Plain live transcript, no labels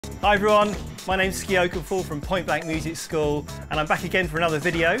Hi everyone, my name's Ski Oakenfull from Point Blank Music School, and I'm back again for another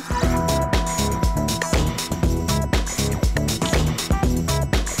video.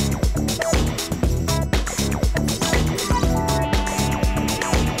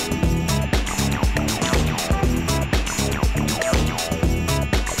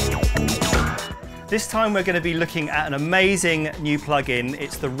 This time we're going to be looking at an amazing new plugin.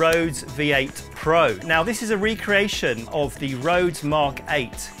 It's the Rhodes V8 Pro. Now this is a recreation of the Rhodes Mark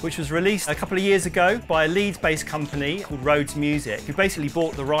 8, which was released a couple of years ago by a Leeds-based company called Rhodes Music, who basically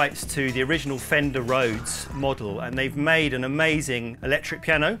bought the rights to the original Fender Rhodes model, and they've made an amazing electric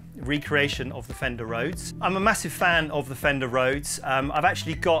piano recreation of the Fender Rhodes. I'm a massive fan of the Fender Rhodes. I've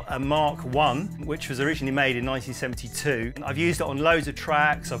actually got a Mark 1, which was originally made in 1972. I've used it on loads of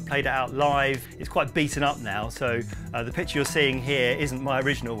tracks, I've played it out live. It's quite beaten up now, so the picture you're seeing here isn't my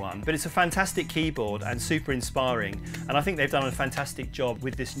original one, but it's a fantastic keyboard and super inspiring, and I think they've done a fantastic job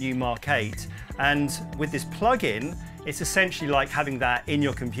with this new Mark 8. And with this plugin, it's essentially like having that in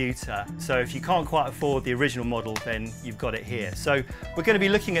your computer. So if you can't quite afford the original model, then you've got it here. So we're going to be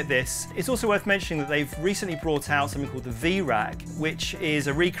looking at this. It's also worth mentioning that they've recently brought out something called the V-Rack, which is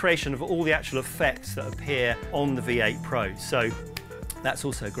a recreation of all the actual effects that appear on the V8 Pro. So that's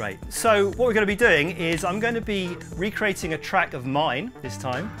also great. So what we're going to be doing is I'm going to be recreating a track of mine this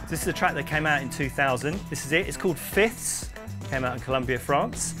time. This is a track that came out in 2000. This is it. It's called Fifths. Came out in Colombia,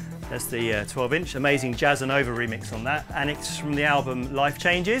 France. That's the 12-inch. Amazing Jazz and Over remix on that. And it's from the album Life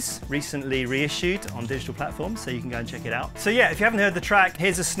Changes, recently reissued on digital platforms, so you can go and check it out. So yeah, if you haven't heard the track,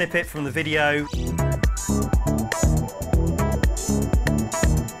 here's a snippet from the video.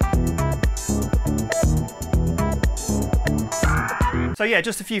 So yeah,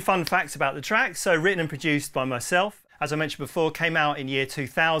 just a few fun facts about the track. So written and produced by myself. As I mentioned before, came out in year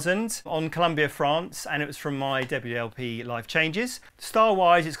 2000 on Colombia, France, and it was from my debut LP, Life Changes.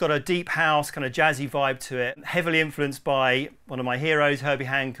 Style-wise, it's got a deep house, kind of jazzy vibe to it, heavily influenced by one of my heroes, Herbie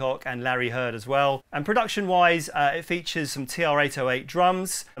Hancock, and Larry Heard as well. And production-wise, it features some TR-808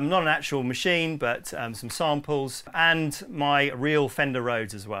 drums, not an actual machine, but some samples, and my real Fender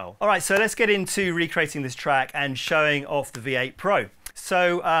Rhodes as well. All right, so let's get into recreating this track and showing off the V8 Pro.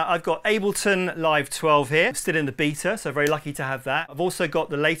 So I've got Ableton Live 12 here, still in the beta, so very lucky to have that. I've also got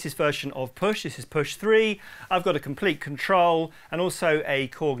the latest version of Push. This is Push 3. I've got a complete control and also a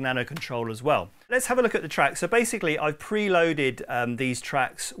Korg Nano control as well. Let's have a look at the track. So basically I've preloaded these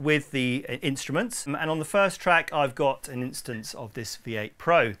tracks with the instruments, and on the first track I've got an instance of this V8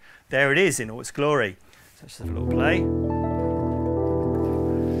 Pro. There it is in all its glory. So let's have a little play.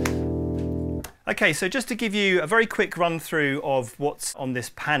 Okay, so just to give you a very quick run through of what's on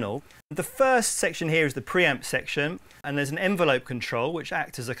this panel. The first section here is the preamp section, and there's an envelope control which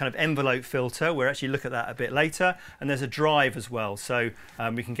acts as a kind of envelope filter. We'll actually look at that a bit later, and there's a drive as well, so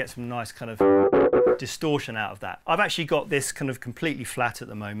we can get some nice kind of distortion out of that. I've actually got this kind of completely flat at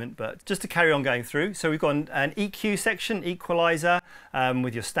the moment, but just to carry on going through, so we've got an EQ section, equalizer,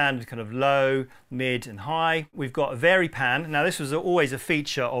 with your standard kind of low, mid and high. We've got a vari-pan. Now this was always a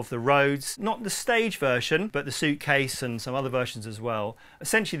feature of the Rhodes, not the stage version, but the suitcase and some other versions as well.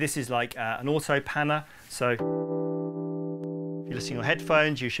 Essentially this is like an auto panner, so if you're listening on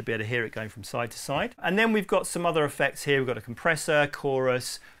headphones, you should be able to hear it going from side to side. And then we've got some other effects here. We've got a compressor,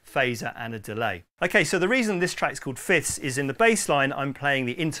 chorus, phaser and a delay. Okay, so the reason this track's called Fifths is in the bass line I'm playing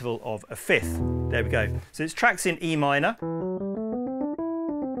the interval of a fifth. There we go. So this track's in E minor.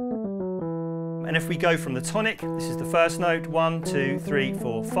 And if we go from the tonic, this is the first note, 1, 2, 3,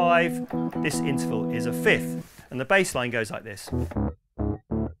 4, 5. This interval is a fifth. And the bass line goes like this.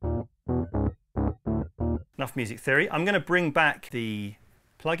 Enough music theory. I'm going to bring back the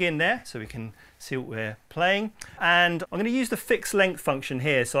plug-in there so we can see what we're playing. And I'm going to use the fixed length function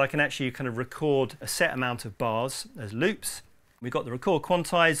here so I can actually kind of record a set amount of bars as loops. We've got the record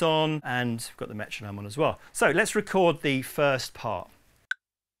quantize on and we've got the metronome on as well. So let's record the first part.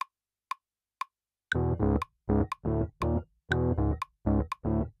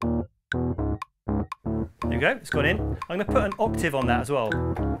 There we go, it's gone in. I'm going to put an octave on that as well.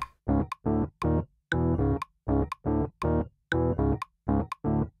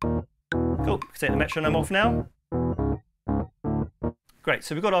 Cool, take the metronome off now. Great,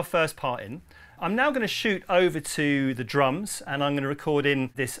 so we've got our first part in. I'm now going to shoot over to the drums and I'm going to record in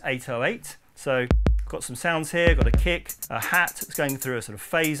this 808. So I've got some sounds here, got a kick, a hat that's going through a sort of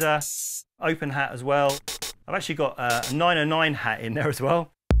phaser, open hat as well. I've actually got a 909 hat in there as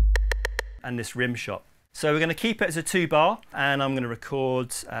well, and this rim shot. So we're going to keep it as a 2-bar and I'm going to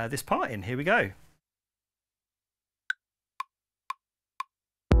record this part in. Here we go.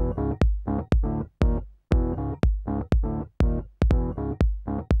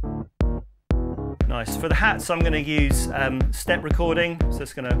 Nice. For the hats, I'm going to use step recording, so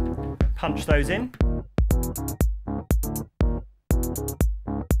just going to punch those in.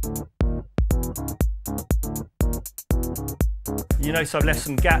 You notice I've left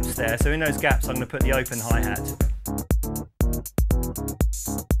some gaps there, so in those gaps I'm going to put the open hi-hat.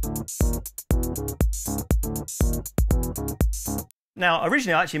 Now,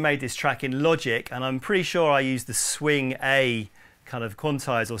 originally I actually made this track in Logic, and I'm pretty sure I used the Swing A kind of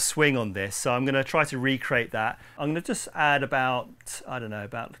quantize or swing on this, so I'm going to try to recreate that. I'm going to just add about, I don't know,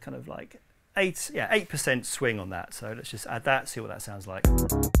 about kind of like 8% swing on that. So let's just add that, see what that sounds like.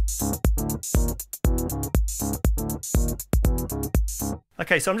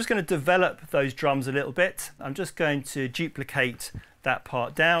 Okay, so I'm just going to develop those drums a little bit. I'm just going to duplicate that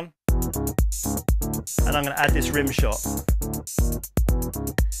part down, and I'm going to add this rim shot.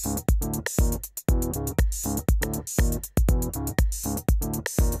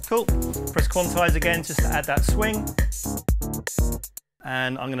 Cool. Press quantize again just to add that swing.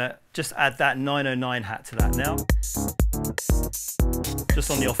 And I'm going to just add that 909 hat to that now.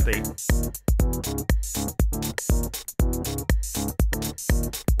 Just on the offbeat.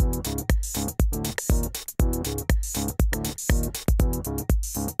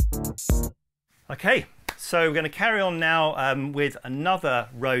 Okay, so we're going to carry on now with another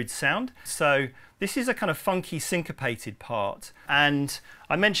Rhodes sound. So this is a kind of funky syncopated part, and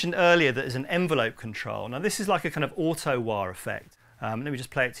I mentioned earlier that there's an envelope control. Now this is like a kind of auto wah effect. Let me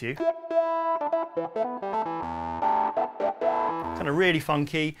just play it to you. Kind of really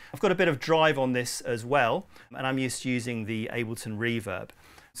funky. I've got a bit of drive on this as well, and I'm used to using the Ableton reverb.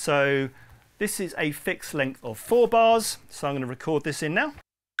 So this is a fixed length of 4 bars, so I'm going to record this in now.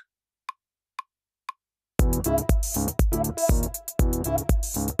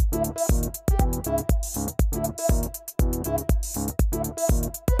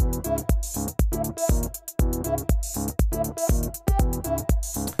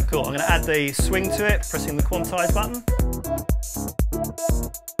 Cool, I'm going to add the swing to it, pressing the quantize button.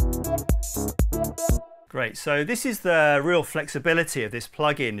 Great, so this is the real flexibility of this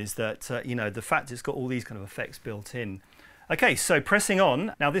plugin, is that, you know, the fact it's got all these kind of effects built in. Okay, so pressing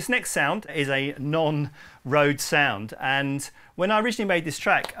on. Now this next sound is a non-Rhodes sound, and when I originally made this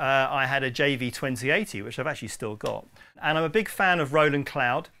track, I had a JV 2080, which I've actually still got. And I'm a big fan of Roland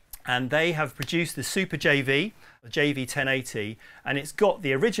Cloud, and they have produced the Super JV, the JV 1080, and it's got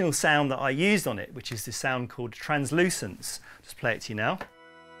the original sound that I used on it, which is the sound called Translucence. Just play it to you now.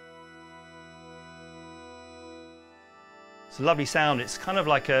 It's a lovely sound. It's kind of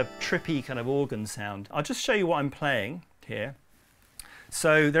like a trippy kind of organ sound. I'll just show you what I'm playing here.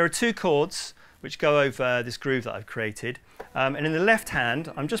 So there are 2 chords which go over this groove that I've created, and in the left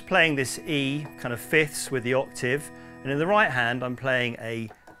hand I'm just playing this E kind of fifths with the octave, and in the right hand I'm playing a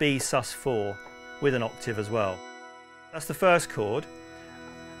B sus4 with an octave as well. That's the first chord,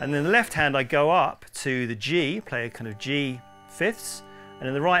 and in the left hand I go up to the G, play a kind of G fifths, and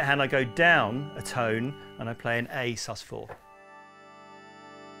in the right hand I go down a tone and I play an A sus4.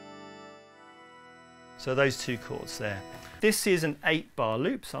 So those 2 chords there. This is an 8-bar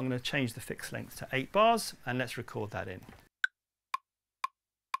loop, so I'm going to change the fixed length to 8 bars, and let's record that in.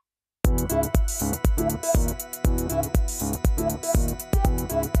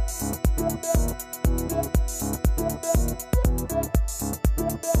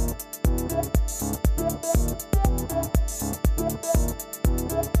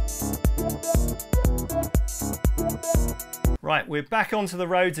 Right, we're back onto the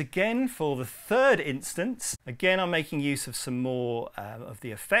Rhodes again for the 3rd instance. Again, I'm making use of some more of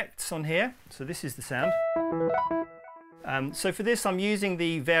the effects on here. So this is the sound. So for this, I'm using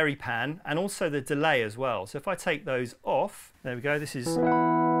the vary pan and also the delay as well. So if I take those off, there we go, this is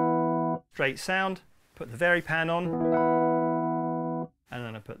straight sound. Put the vary pan on, and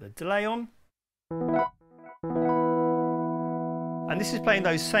then I put the delay on. And this is playing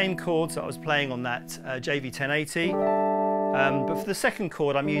those same chords that I was playing on that JV 1080. But for the second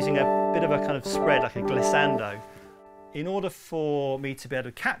chord, I'm using a bit of a kind of spread, like a glissando. In order for me to be able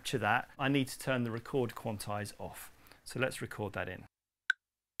to capture that, I need to turn the record quantize off. So let's record that in.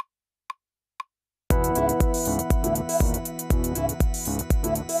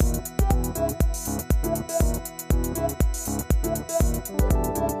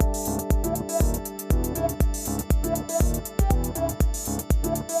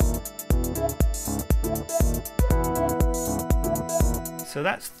 So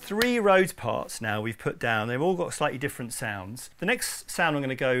that's 3 Rhodes parts now we've put down. They've all got slightly different sounds. The next sound I'm going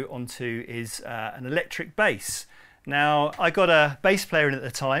to go onto is an electric bass. Now, I got a bass player in at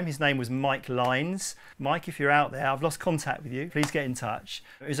the time. His name was Mike Lines. Mike, if you're out there, I've lost contact with you. Please get in touch.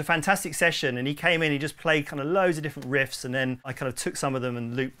 It was a fantastic session, and he came in, he just played kind of loads of different riffs, and then I kind of took some of them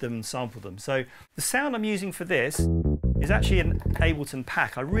and looped them and sampled them. So the sound I'm using for this is actually an Ableton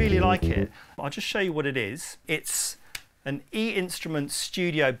pack. I really like it. I'll just show you what it is. It's an E Instruments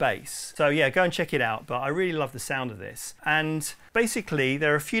studio bass. So yeah, go and check it out, but I really love the sound of this. And basically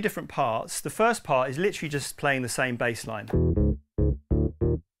there are a few different parts. The first part is literally just playing the same bass line.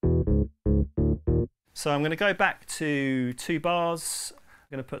 So I'm going to go back to 2 bars. I'm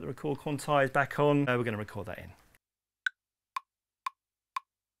going to put the record quantize back on. We're going to record that in.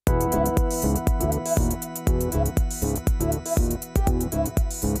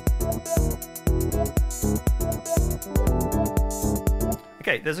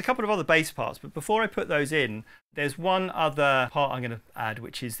 Okay, there's a couple of other bass parts, but before I put those in, there's one other part I'm going to add,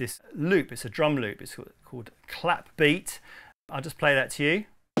 which is this loop. It's a drum loop. It's called clap beat. I'll just play that to you.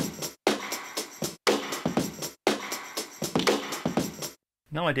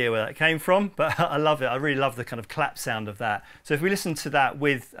 No idea where that came from, but I love it. I really love the kind of clap sound of that. So if we listen to that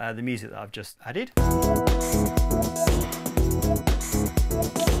with the music that I've just added.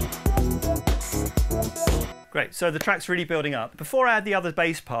 Great, so the track's really building up. Before I add the other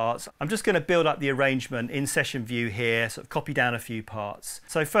bass parts, I'm just going to build up the arrangement in session view here, sort of copy down a few parts.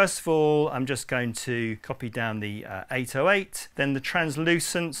 So first of all, I'm just going to copy down the 808, then the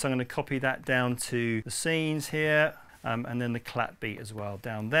translucent, so I'm going to copy that down to the scenes here, and then the clap beat as well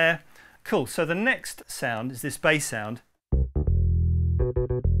down there. Cool, so the next sound is this bass sound.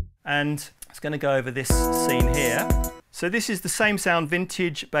 And it's going to go over this scene here. So this is the same sound,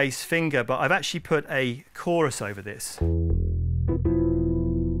 vintage bass finger, but I've actually put a chorus over this. Kind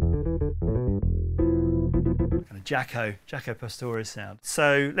of Jaco Pastorius sound.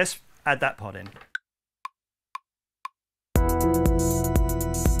 So let's add that part in.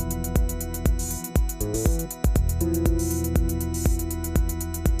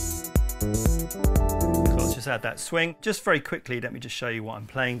 Just add that swing. Just very quickly, let me just show you what I'm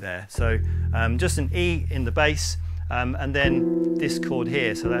playing there. So just an E in the bass, and then this chord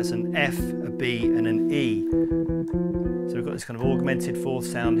here. So that's an F, a B, and an E. So we've got this kind of augmented fourth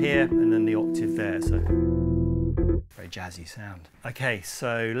sound here, and then the octave there. So very jazzy sound. Okay,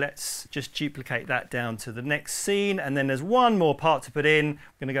 so let's just duplicate that down to the next scene, and then there's one more part to put in. I'm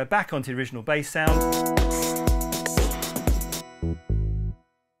going to go back onto the original bass sound.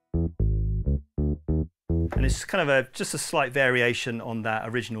 And it's kind of just a slight variation on that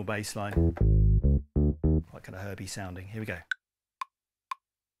original bass line. Quite kind of herby sounding. Here we go.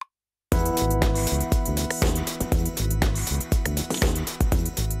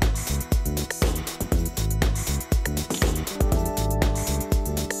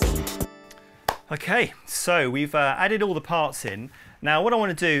 Okay, so we've added all the parts in. Now what I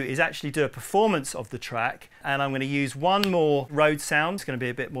want to do is actually do a performance of the track, and I'm going to use one more Rhodes sound. It's going to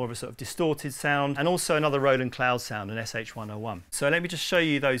be a bit more of a sort of distorted sound, and also another Roland Cloud sound, an SH101. So let me just show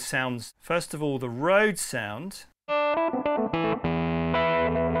you those sounds. First of all, the Rhodes sound.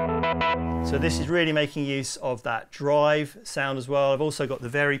 So this is really making use of that drive sound as well. I've also got the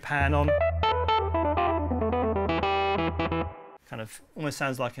very pan on. Kind of almost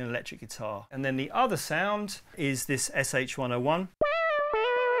sounds like an electric guitar. And then the other sound is this SH101.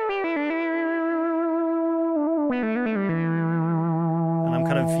 And I'm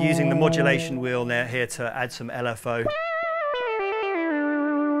kind of using the modulation wheel here to add some LFO.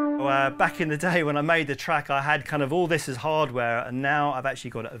 Back in the day when I made the track, I had kind of all this as hardware, and now I've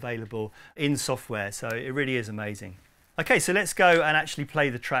actually got it available in software, so it really is amazing. Okay, so let's go and actually play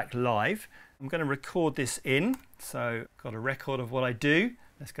the track live. I'm going to record this in, so I've got a record of what I do.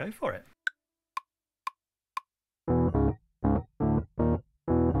 Let's go for it.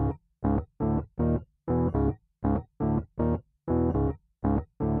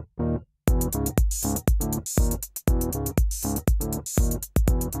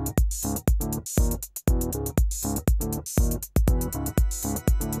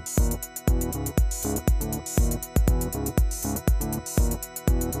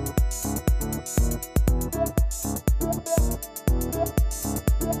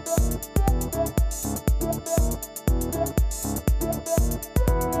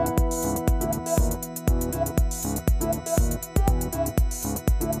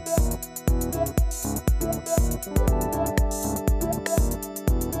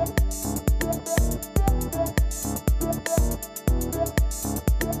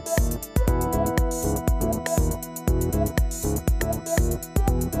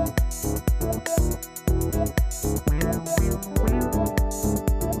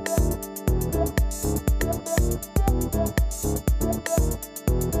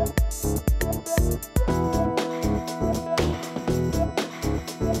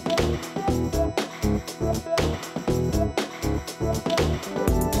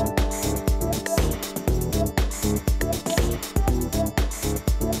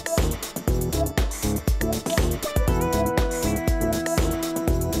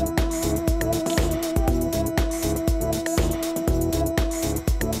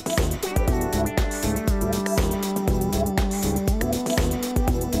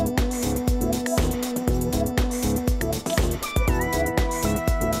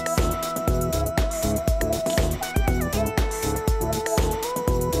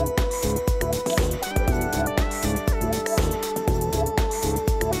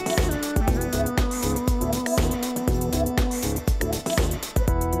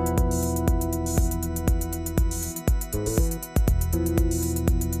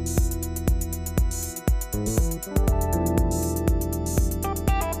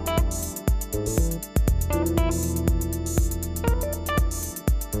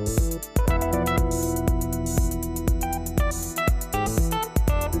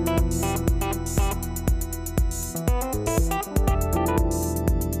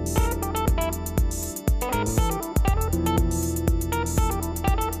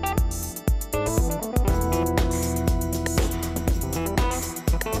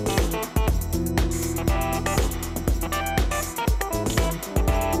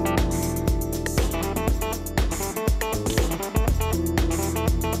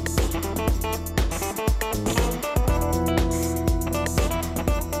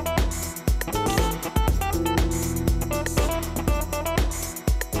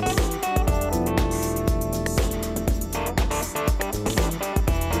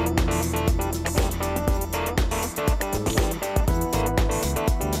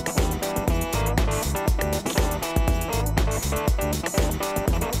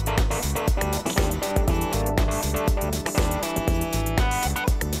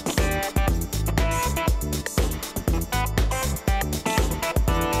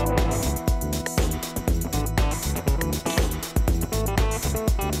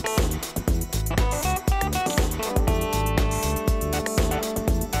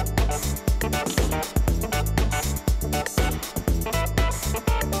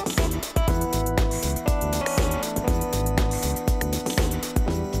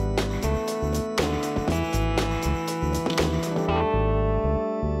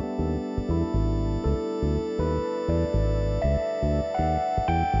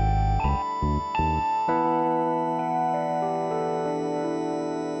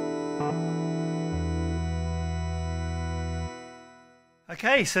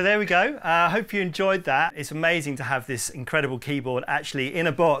 Okay, so there we go. I hope you enjoyed that. It's amazing to have this incredible keyboard actually in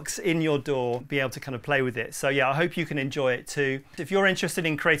a box in your DAW, be able to kind of play with it. So yeah, I hope you can enjoy it too. If you're interested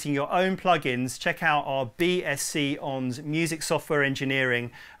in creating your own plugins, check out our BSc ONS Music Software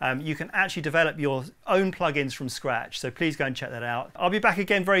Engineering. You can actually develop your own plugins from scratch, so please go and check that out. I'll be back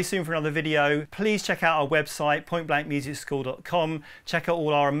again very soon for another video. Please check out our website, pointblankmusicschool.com. Check out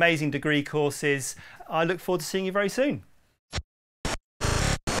all our amazing degree courses. I look forward to seeing you very soon.